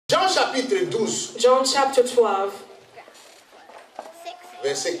Jean chapitre 12. John chapter 12.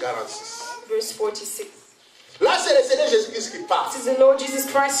 Verset 46. Verse 46. Là, c'est le Seigneur Jésus-Christ qui parle. This is the Lord Jesus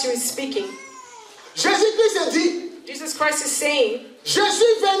Christ who is speaking. Jésus-Christ dit, Jesus Christ is saying, je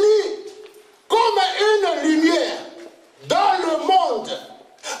suis venu comme une lumière dans le monde,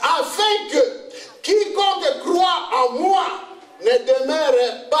 afin que quiconque croit en moi ne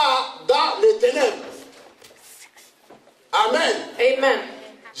demeure pas dans les ténèbres. Amen. Amen.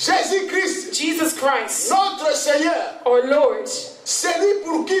 Jésus-Christ, Jesus Christ, notre Seigneur, our Lord, celui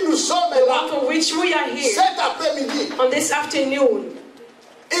pour qui nous sommes the là one for which we are here cet après-midi, on this afternoon,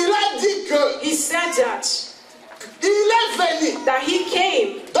 il a dit que he said that il est venu he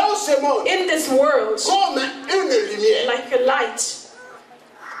came dans ce monde in this world comme une lumière, like a light,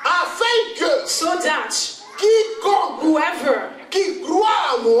 afin que so that quiconque whoever qui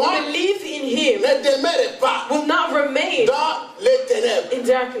croit en moi believes in him ne demeure pas will not remain dans les ténèbres. in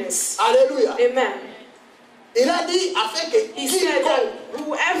darkness. Alléluia. Amen. Il a dit afin que He said that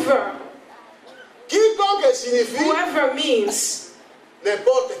quiconque signifie whoever means,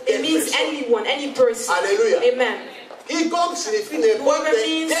 n'importe it quelle means personne. anyone, any person. Alléluia. Amen. Quiconque signifie n'importe Whoever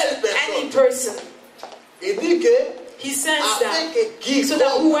means quelle any personne. person. Il dit que He says afin that que so that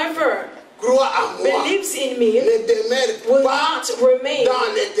quiconque whoever croit en moi believes in me ne demeure will pas not remain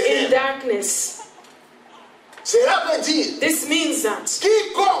dans les in ténèbres. darkness. Cela veut dire This means that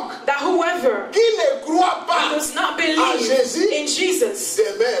quiconque whoever qui ne croit pas does not en believe Jésus in Jesus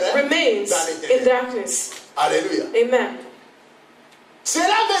demeure remains dans les in ténèbres. darkness. Alléluia. Amen.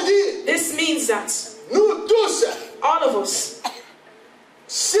 Cela veut dire This means that nous tous, all of us,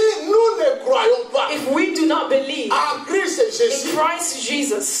 si nous ne croyons pas if we do not believe en Christ in Jésus, Christ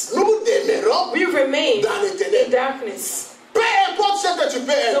Jesus, nous demeurons we remain dans les in ténèbres. darkness. Peu importe ce que tu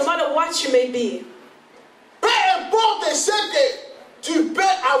peux No être, matter what you may be, peu importe ce que tu peux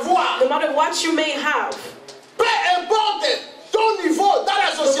avoir, no matter what you may have, peu importe ton niveau dans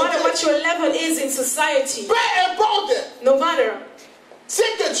la no matter what société, your level is in society, peu importe no matter ce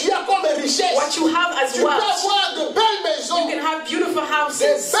que tu as comme richesse, what you have as tu peux wealth, avoir de belles you maisons, can have beautiful de houses,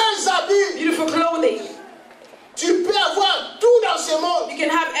 belles habits, beautiful clothing, tu peux avoir tout dans ce monde, you can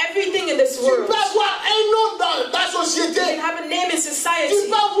have everything in this tu world, peux avoir un nom dans ta you can société, have a name in tu society,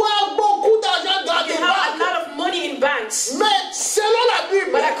 peux avoir beaucoup d'argent dans you tes can have a banques, lot of money in banks, mais selon la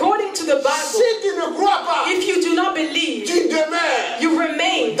Bible, but according to the si Bible, tu ne crois pas, if you do not believe, tu demeures you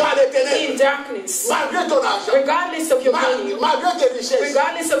remain dans les in ténèbres, darkness, malgré ton argent, regardless of your money, malgré tes richesses,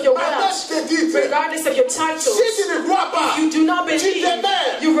 regardless of your malgré wealth, tes titres. regardless of your titles. Si tu ne crois pas, You do not tu believe,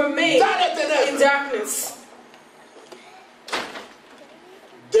 demeures you remain dans les in ténèbres. darkness.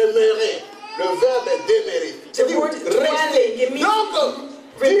 Demeurer, le verbe demeurer, c'est The dire word dwelling, it rester. means Donc,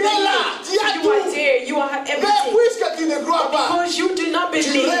 tu es là, tu as you are tout. there, you are Mais everything. puisque tu ne crois pas, Because you do not tu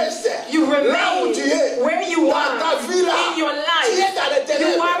believe, restes you là où remain tu es, where you dans are ta vie là, in your tu es life. dans les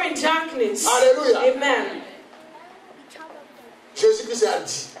ténèbres. You are in darkness. Alléluia. Amen. Jésus-Christ a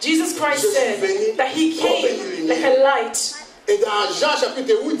dit, Jesus Christ Je suis said venu that he comme une came lumière. like a light. et dans Jean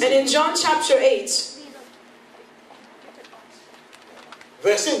chapitre 8, And in John chapter 8,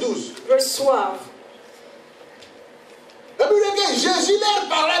 verset 12, verse 12, la Bible dit que Jésus leur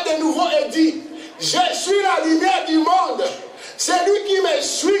parlait de nouveau et dit, je suis la lumière du monde. Celui qui me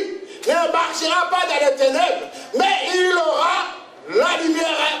suit ne marchera pas dans les ténèbres, mais il aura la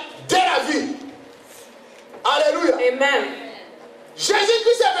lumière de la vie. Alléluia. Amen.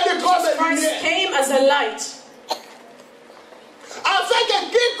 Jésus-Christ est venu comme une Christ lumière, came as a light. afin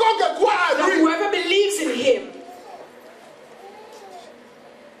que quiconque croit en That lui whoever believes in him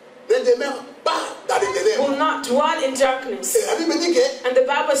ne demeure pas dans les ténèbres. will not dwell in darkness. Et la Bible dit que And the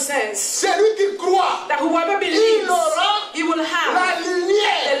Bible says celui qui croit, that whoever il believes, aura he will la have the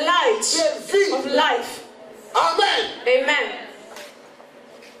lumière light de vie. of life. Amen. Amen.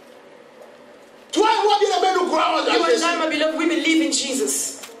 Toi et moi, bien aimé, nous croyons en You and Jésus. I, my beloved, we believe in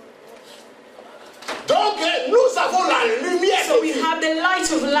Jesus. Donc, nous avons la lumière So de we vie. have the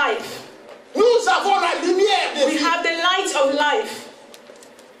light of life. Nous avons la lumière de We vie. have the light of life.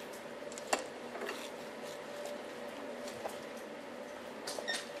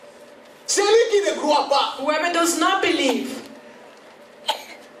 Celui qui ne croit pas, Whoever does not believe,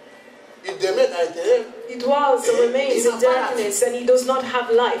 il demeure dans les ténèbres. he dwells and remains in darkness, and he does not have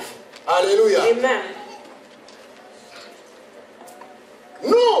life. Alléluia. Amen.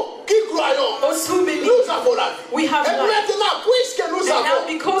 Nous qui croyons, Us who believe, nous avons la vie. we have Et life. maintenant, puisque nous And now, avons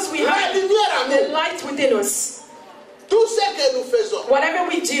because we la have lumière en the nous, light within us, tout ce que nous faisons, whatever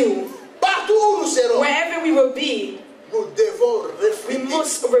we do, partout où nous serons, wherever we will be, nous devons we refléter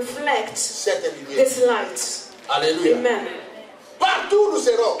must reflect cette lumière. this light. Alléluia. Amen. Partout où nous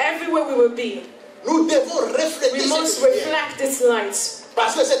serons, everywhere we will be, nous devons refléter we must cette lumière. reflect this light.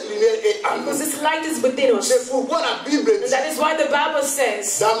 Parce que cette lumière est en nous. Because this light is within us. C'est pourquoi la Bible And dit, that is why the Bible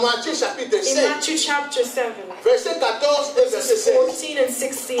says, dans Matthieu chapitre in 7, Matthew chapter 7, verset 14 et verset 16. 14 and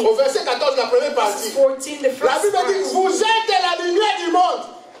 16, Au verset 14, la première partie. 14, the La first Bible dit, part, vous êtes la lumière du monde.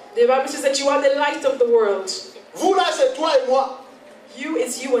 the Bible says that you are the light of the world. Vous là, c'est toi et moi. You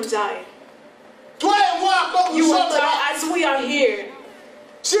is you and I. Toi et moi, comme nous You sommes and là. I, as we are here.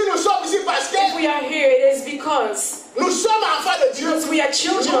 Si nous sommes ici parce que If we are here, it is because nous sommes enfants de Dieu. we are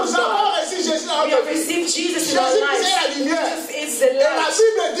children of Nous avons God. reçu Jésus dans We notre have vie. received Jesus in Jésus our qui est lives. la lumière. Jesus is the Et la light.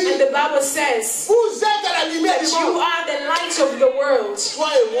 Bible dit, And the Bible says vous êtes la lumière that du you monde. are the light of the world. Toi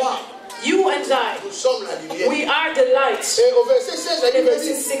et moi, You and I, nous sommes la lumière. we are the light. Et au verset 16, la In Bible verse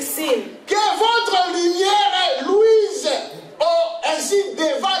dit, 16, que votre lumière luise ainsi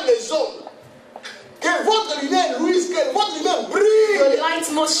devant les hommes. Que votre lumière luise, que votre lumière your brille.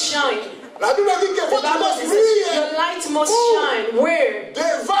 light must shine. La Bible dit que The votre Bible lumière says that your brille light must shine. Where?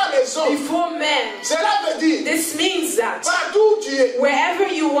 devant les hommes. Before men. Cela veut dire, This means that partout où tu es, wherever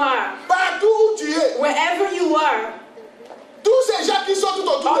you are, partout où tu es, wherever you are, tous ces gens qui sont tout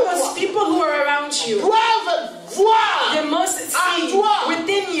autour all de those toi people who are around you, doivent voir they must en see toi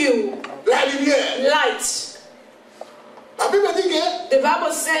within you la lumière. light. La Bible dit que The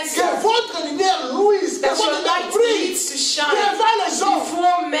Bible says that votre lumière luise, que your votre lumière light brille needs to shine devant les hommes.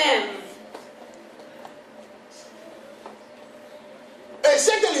 before men. Et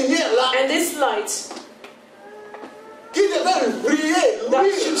cette lumière-là, And this light qui devait briller, that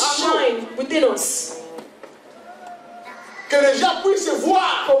luire should en nous, shine within us, que les gens puissent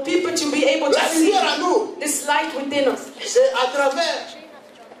voir for people to be able to la see lumière en nous, this light within us. c'est à travers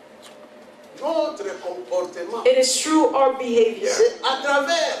notre comportement. It is through our behavior. C'est à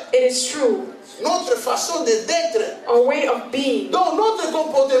travers It is true notre façon d'être, our way of being. donc notre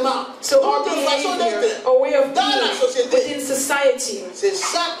comportement, So our notre façon behavior, d'être our way of dans la being société, within society, c'est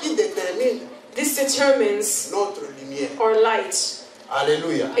ça qui détermine this determines notre lumière. our light.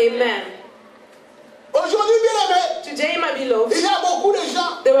 Alléluia. Amen. Aujourd'hui, bien aimé, Today, my beloved, il y a beaucoup de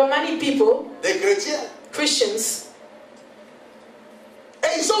gens, there are many people, des chrétiens, Christians,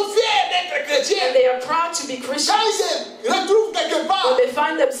 et ils sont fiers d'être and chrétiens. they are proud to be Quand Christians. ils se retrouvent quelque part, When they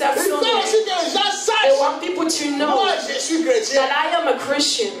find themselves ils veulent somewhere, aussi que les gens they sachent, want people to know moi je suis chrétien. that I am a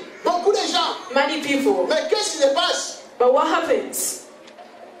Christian. Beaucoup de gens. Many people. Mais qu'est-ce qui se passe? But what happens?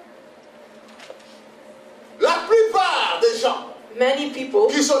 La plupart des gens Many people,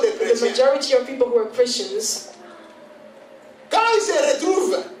 qui sont des the chrétiens, majority of people who are Christians, quand ils se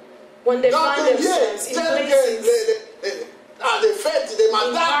retrouvent when they dans find des lieux themselves in tels places, que dans des fêtes, des in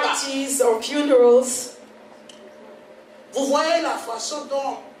mandats, parties or funerals, vous voyez la façon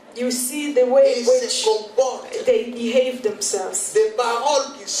dont you see the way in ils se which comportent, they behave themselves, des paroles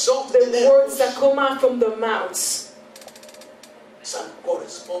qui sortent the de leur words bouche. that come out from their mouths. Ça ne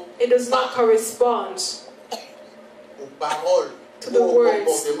correspond It does pas not correspond aux paroles to ou the au words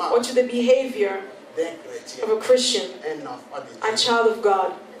comportement or to the behavior d'un chrétien, of a Christian, un enfant de a Dieu. child of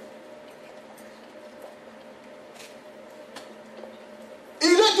God.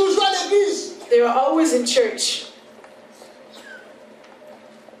 Il est toujours à l'église. They are always in church.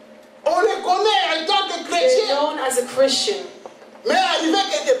 On les connaît en tant que They're chrétiens. known as a Christian. Mais arrivé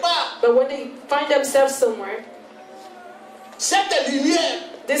quelque part, But when they find themselves somewhere, cette lumière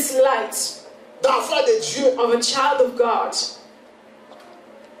this light d'enfant de Dieu, of a child of God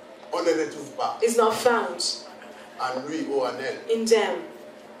on ne le retrouve pas is not found en lui ou en elle. in them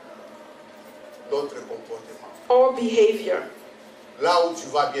Notre comportement. or behavior. Là où tu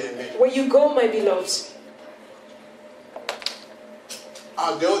vas, bien aimé, Where you go, my beloved,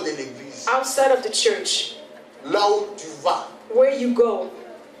 en dehors de l'église, outside of the church, là où tu vas, where you go,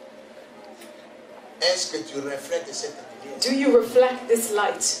 est-ce que tu reflètes cette lumière? do you reflect this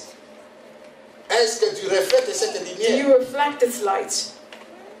light? Est-ce que tu reflètes cette Do lumière? you reflect this light?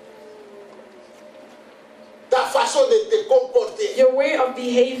 Ta façon de te comporter, Your way of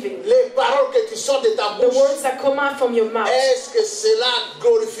behaving, les paroles que tu sortes de ta the bouche, words that come out from your mouth, est-ce que cela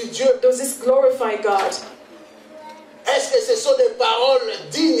glorifie Dieu? does this glorify God? Est-ce que ce sont des paroles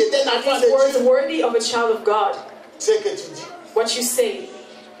dignes d'un Are enfant these de words Dieu? worthy of a child of God? Ce que tu dis. What you say.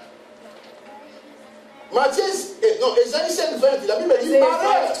 Matthieu, non, Ésaïe 5:20, la Bible dit Isaiah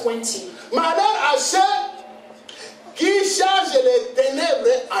malheur. 5:20. Malheur à ceux qui changent les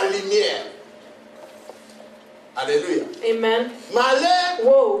ténèbres en lumière. Alléluia. Amen. Malheur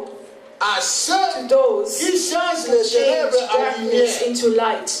Woe à to ceux those qui changent who les change ténèbres en darkness lumière. into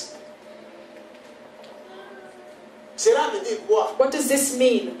light. Cela veut dire quoi? What does this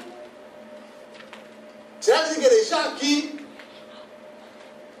mean? Cela veut dire que les gens qui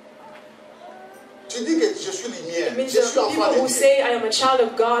Tu dis que je suis lumière, It means je that suis enfant people de who Dieu. say, I am a child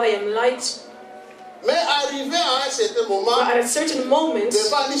of God, I am light. Mais arrivé à un certain moment, But at a certain moment,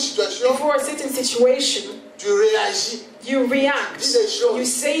 devant une situation, before a certain situation, tu réagis. you react, Tu dis des choses. you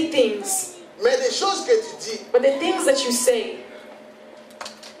say things. Mais les choses que tu dis, But the things that you say,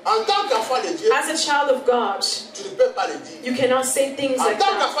 en tant qu'enfant de Dieu, as a child of God, tu ne peux pas le dire. you cannot say things En like tant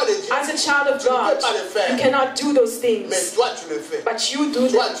that. qu'enfant de Dieu, As a child of tu ne peux God, pas le faire. you cannot do those Mais things. toi, tu le fais. But you do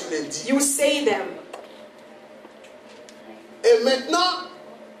Toi, them. tu le dis. You say them. Et maintenant,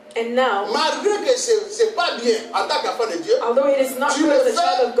 And now, malgré que ce n'est pas bien en tant qu'enfant de Dieu, although it is not tu good le as a fais.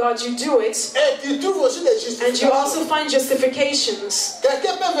 child of God, you do it. et tu trouves aussi des And you justifications. also find justifications.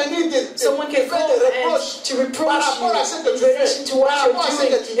 Quelqu'un peut venir te Someone can faire come des and reproches to par reproach rapport à ce you que in tu relation fais, to what par you're rapport à ce doing,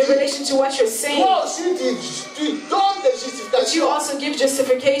 que tu in dis. relation to what you're saying. Toi aussi, tu donnes des But you justifications also give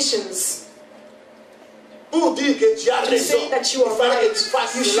justifications pour dire que tu as to raison. say that you Il are fallait right. que tu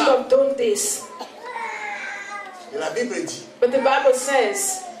fasses You should cela. have done this. Et la Bible dit, But the Bible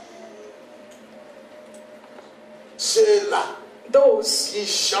says, ceux-là those qui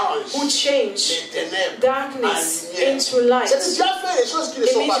changent who change les ténèbres darkness en lumière. into light. C'est que tu as fait des choses qui ne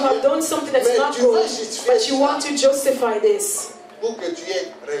It sont means pas you have bien done something that's Mais not tu veux good, justifier but you cela. want to justify this pour que tu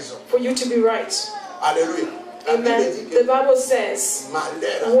aies raison. for you to be right. Alléluia. La Bible Amen. dit The que Bible says,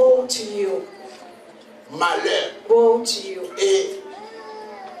 malheur à woe toi, to you, malheur. woe to you. Et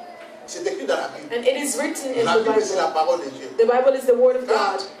c'est écrit dans la Bible. And it is written in La the Bible, c'est la Bible. parole de Dieu. The Bible is the word of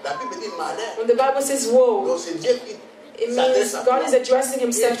Quand God. la Bible dit malheur, When the Bible says woe, donc c'est Dieu qui it means s'adresse à toi. God is addressing Il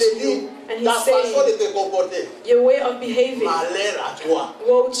himself te to dit you. And ta he's façon de saying, te comporter. your way of behaving, Malheur à toi.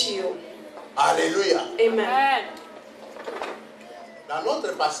 woe to you. Alléluia. Amen. Dans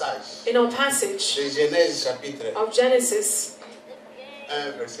notre passage In our passage de Genèse chapitre of Genesis,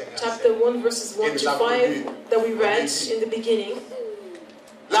 1, verset 45. chapter 1, verses 1 to 5, that we read in the beginning,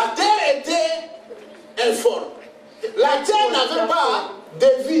 La terre était informe. La terre n'avait pas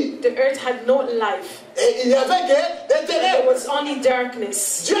de vie. the earth had no life. Et il n'y avait que des There ténèbres. was only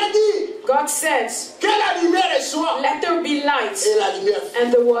darkness. Dieu dit God says, que la lumière soit. let there be light. Et la lumière fut.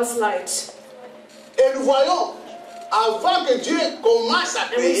 And there was light. Et nous voyons, avant que Dieu commence à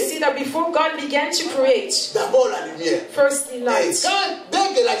And we créer, see that before God began to create, d'abord la lumière. firstly Et light.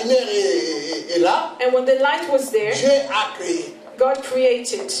 dès que la lumière est là, And when the light was there, Dieu a créé. God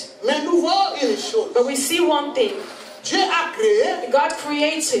created. Mais nous voyons une chose. But we see one thing. Dieu a créé God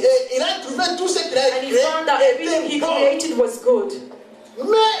created. et il a trouvé tout ce qu'il a And he found that créé everything he était bon. created was good.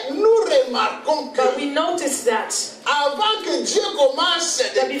 Mais nous remarquons But we que noticed that avant que Dieu commence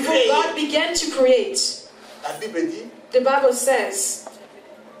that de before créer, God began to create, la Bible dit, the Bible says,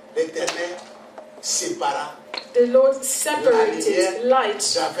 l'Éternel sépara the Lord separated light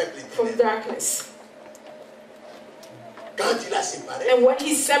d'avec les from ténèbres. darkness. Quand il a séparé, And when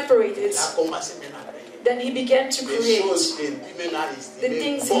he separated, il a commencé maintenant à créer. then he began to Les create choses que lui maintenant the estimait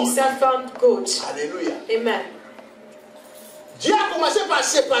things bonnes. himself found good. Alléluia. Amen. Dieu a commencé par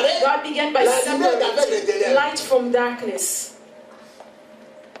séparer God began by la lumière d'avec les separating ténèbres. light from darkness.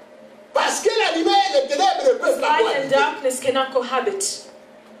 Parce que la lumière et les ténèbres ne peuvent pas Light and cohabiter. darkness cannot cohabit.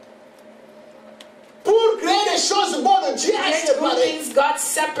 Pour créer des choses bonnes, Dieu a Yet good séparé. things God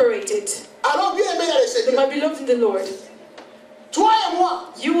separated. Alors bien aimé dans le So Seigneur, my beloved in the Lord, toi et moi,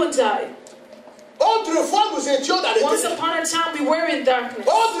 you and I, autrefois nous étions dans les once ténèbres. upon a time we were in darkness.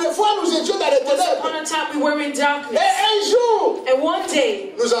 Autrefois nous étions dans les Once ténèbres. upon a time we were in Et darkness. un jour, And one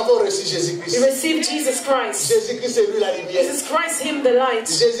day nous avons reçu we Jésus-Christ. received Jesus Christ. Jésus-Christ c'est lui la lumière. Jesus Christ, Him the light.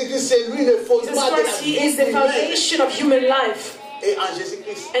 Jésus-Christ c'est lui le Jesus fondement de la Christ, He vie is the humaine. foundation of human life. Et en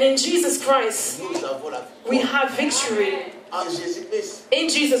Jésus-Christ, And in Jesus Christ, nous avons la we victoire. have victory. En Jésus-Christ, In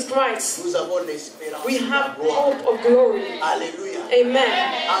Jesus Christ, nous avons l'espérance we de la have gloire. hope of glory. Alléluia.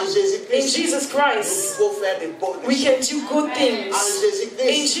 Amen. En In Jésus-Christ, Jesus nous Christ, pouvons faire de bonnes we choses. can do good En things. In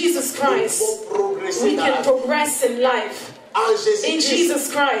Jésus-Christ, Jesus nous Christ, pouvons progresser we dans la can vie. progress in life. En In Jésus-Christ,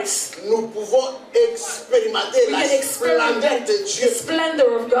 Jesus Christ, nous pouvons expérimenter we la can splendeur experiment de the Dieu.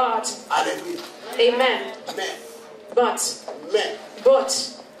 splendor of God. Alléluia. Amen. Mais, But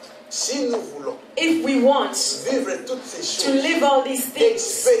si nous voulons if we want vivre toutes ces to choses, live all these things,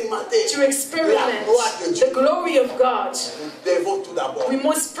 expérimenter to la experiment gloire de Dieu, the glory of God, nous devons tout d'abord we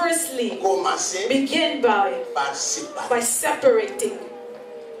must firstly commencer begin by par séparer separating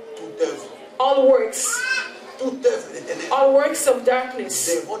toute œuvre. all works, Toute œuvre de ténèbres. all works of darkness.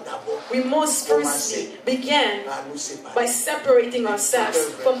 Devons d'abord We must firstly begin par nous séparer. by separating ourselves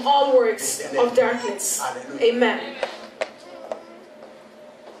from all works of darkness. Amen.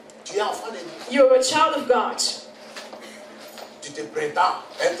 Tu es enfant de Dieu. You're a child of God. Tu te prétends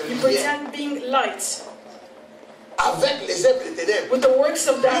être You lumière. pretend being light. avec les œuvres des ténèbres. With the works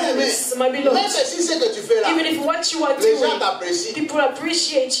of darkness, my beloved. Même si ce que tu fais là, Even if what you are les gens doing, t'apprécient. people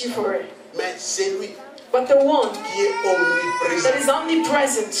appreciate you for it. Mais c'est lui But the one qui est omniprésent, that is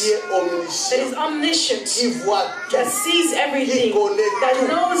omnipresent, qui est that omniscient, is omniscient, qui voit tout, that sees everything, that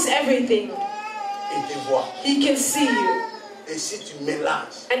knows everything, il te voit. he can see you. Et si tu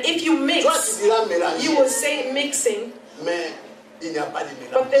mélanges, And if you toi mix, tu diras mélanger, you will say mixing, mais il n'y a pas de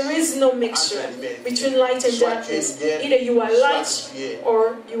but mélange. there is no mixture between light and darkness. Either you are light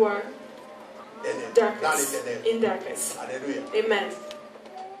or you are Dans les darkness, ténèbres. in darkness. Alléluia. Amen.